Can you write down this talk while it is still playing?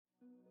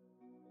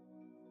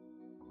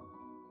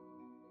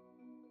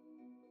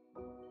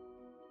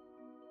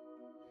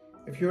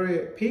If you're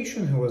a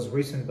patient who was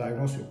recently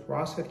diagnosed with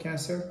prostate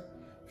cancer,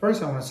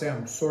 first I want to say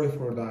I'm sorry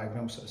for the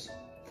diagnosis.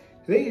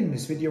 Today in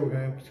this video, we're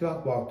going to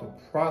talk about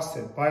the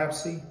prostate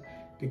biopsy,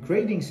 the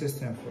grading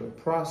system for the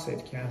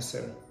prostate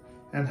cancer,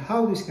 and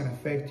how this can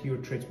affect your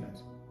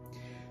treatment.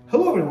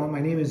 Hello everyone,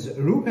 my name is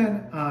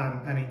Roupen.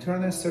 I'm an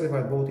internist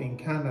certified both in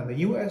Canada and the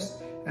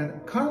US,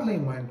 and currently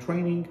I'm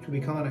training to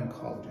become an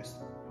oncologist.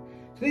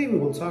 Today we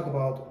will talk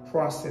about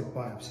prostate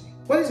biopsy.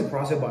 What is a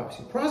prostate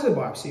biopsy? Prostate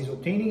biopsy is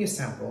obtaining a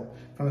sample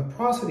from a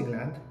prostate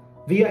gland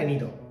via a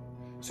needle.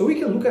 So we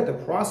can look at the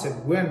prostate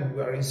when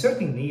we are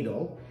inserting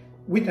needle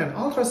with an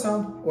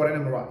ultrasound or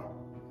an MRI.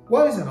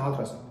 What is an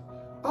ultrasound?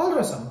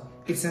 Ultrasound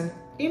is an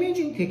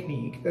imaging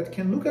technique that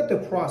can look at the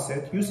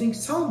prostate using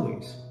sound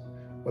waves.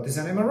 What is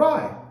an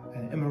MRI?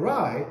 An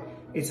MRI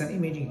is an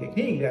imaging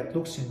technique that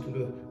looks into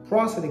the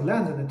prostate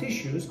glands and the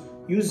tissues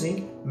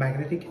using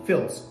magnetic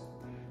fields.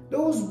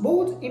 Those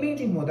both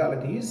imaging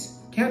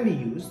modalities can be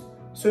used,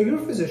 so your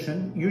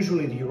physician,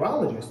 usually the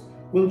urologist,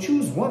 will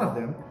choose one of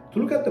them to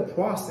look at the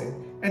prostate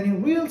and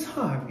in real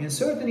time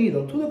insert a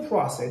needle to the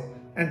prostate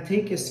and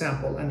take a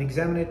sample and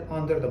examine it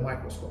under the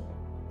microscope.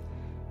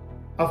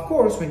 Of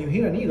course, when you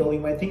hear a needle, you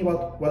might think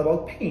about, what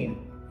about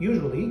pain?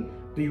 Usually,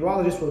 the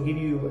urologist will give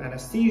you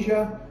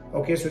anesthesia.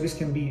 Okay, so this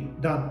can be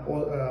done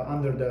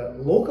under the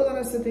local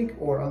anesthetic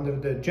or under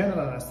the general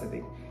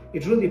anesthetic.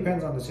 It really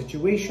depends on the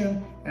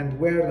situation and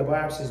where the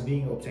biopsy is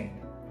being obtained.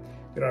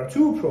 There are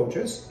two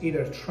approaches,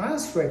 either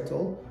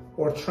transrectal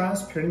or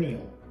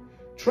transperineal.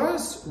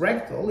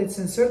 Transrectal, it's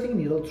inserting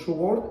needle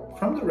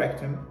from the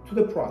rectum to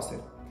the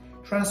prostate.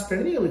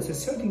 Transperineal, it's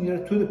inserting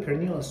needle to the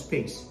perineal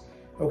space.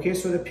 Okay,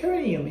 so the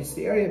perineum is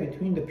the area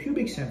between the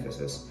pubic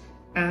symphysis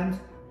and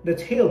the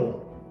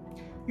tailbone.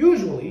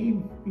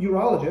 Usually,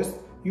 urologists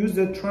use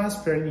the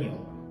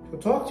transperineal. So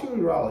talk to your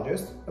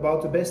urologist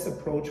about the best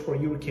approach for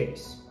your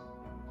case.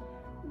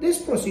 This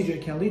procedure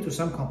can lead to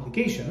some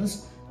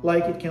complications,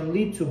 like it can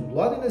lead to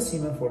blood in the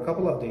semen for a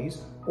couple of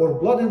days or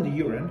blood in the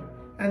urine,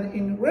 and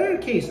in rare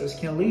cases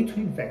can lead to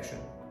infection.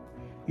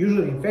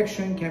 Usually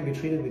infection can be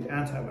treated with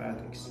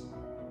antibiotics.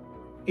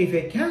 If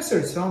a cancer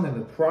is found in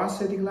the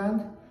prostate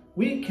gland,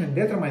 we can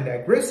determine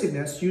the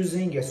aggressiveness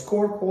using a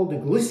score called the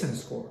Gleason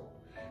Score.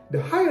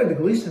 The higher the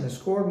Gleason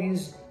Score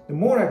means the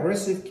more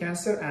aggressive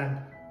cancer and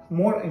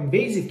more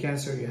invasive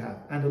cancer you have,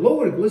 and the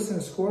lower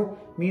Gleason Score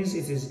means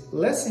it is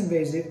less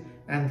invasive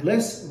and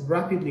less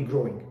rapidly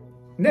growing.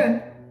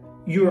 Then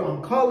your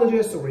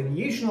oncologist or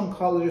radiation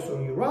oncologist or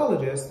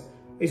urologist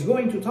is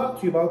going to talk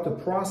to you about the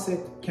prostate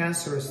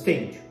cancer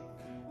stage.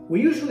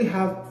 We usually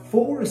have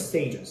 4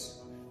 stages.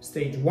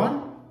 Stage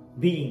 1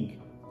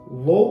 being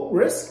low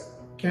risk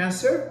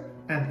cancer,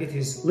 and it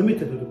is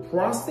limited to the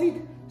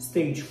prostate.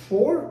 Stage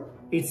 4,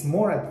 it's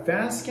more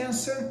advanced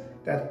cancer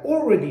that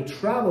already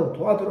traveled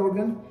to other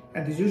organs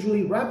and is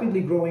usually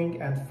rapidly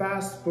growing and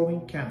fast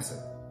growing cancer.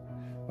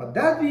 But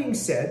that being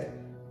said,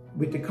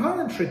 with the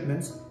current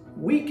treatments,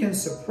 we can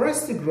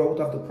suppress the growth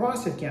of the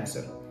prostate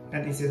cancer,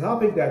 and it's a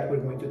topic that we're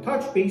going to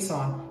touch base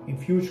on in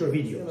future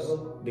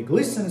videos. The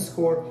Gleason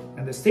Score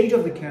and the stage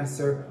of the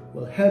cancer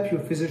will help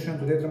your physician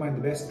to determine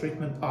the best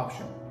treatment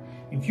option.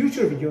 In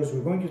future videos,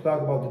 we're going to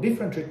talk about the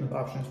different treatment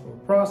options for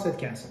prostate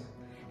cancer.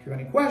 If you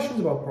have any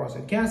questions about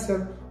prostate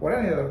cancer or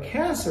any other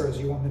cancers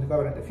you want me to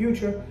cover in the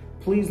future,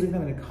 please leave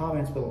them in the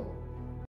comments below.